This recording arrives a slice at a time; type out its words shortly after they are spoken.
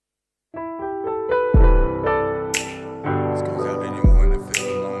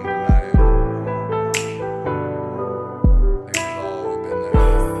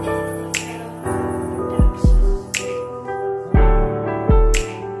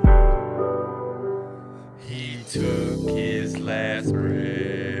took his last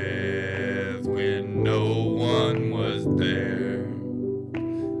breath when no one was there.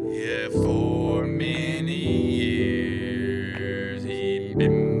 Yeah, for many years he'd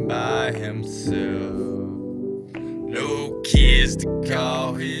been by himself. No kids to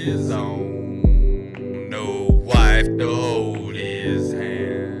call his own, no wife to hold his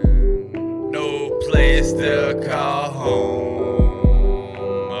hand, no place to call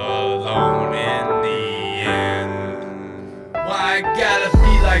home, alone in the end. Why I gotta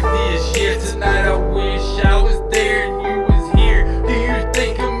be like this? Yeah, tonight I wish I was there and you was here. Do you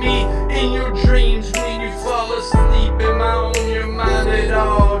think of me in your dreams when you fall asleep? Am I on your mind at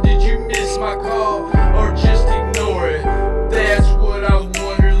all? Did you miss my call or just ignore it? That's what I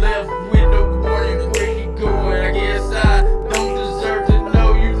wonder. Left with no warning, where you going? I guess I don't deserve to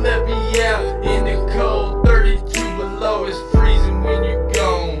know you left me out in the cold. 32 below is freezing when you're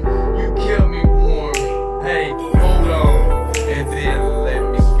gone. You kept me warm. Hey, hold on, and then let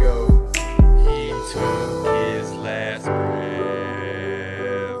me go. He took his last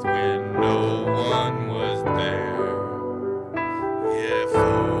breath when no one was there. Yeah,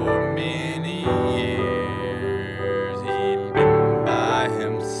 for many years he'd been by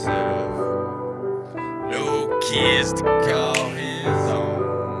himself. No kids to call his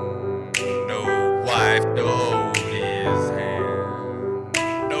own, no wife to hold his hand,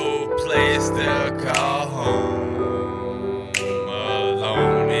 no place to call home,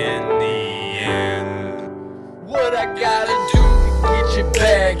 alone in the end. What I gotta do to get you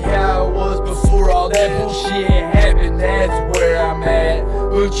back how it was before all that bullshit happened, that's where I'm at.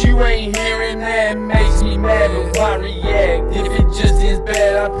 But you ain't hearing that, makes me mad, but why react? If it just ends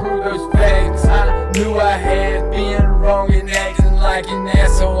bad, I prove those facts. I knew I had been wrong and acting like an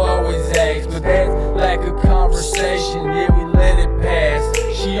asshole always acts, but that's lack of conversation, yeah, we let it pass.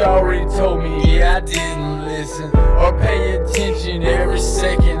 She already told me, yeah, I didn't listen or pay attention. Every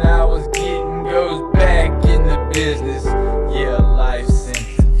second I was getting goes back in the business. Yeah, life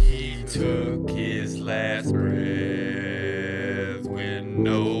sentence. He took his last breath when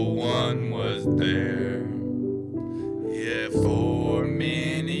no one was there. Yeah, for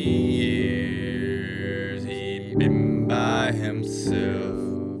many years he'd been by himself.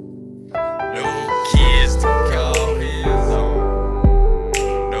 No kids to call his own,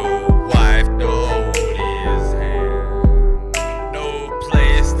 no wife to hold his hand, no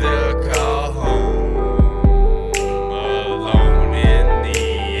place to call home, alone in the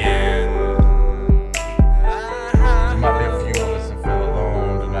end. There might be a few of us that feel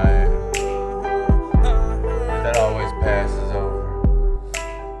alone tonight, but that always passes over.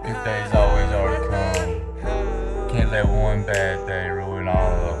 Good days always already come. Can't let one bad day ruin all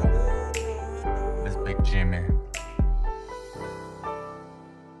of them. This Big Jimmy.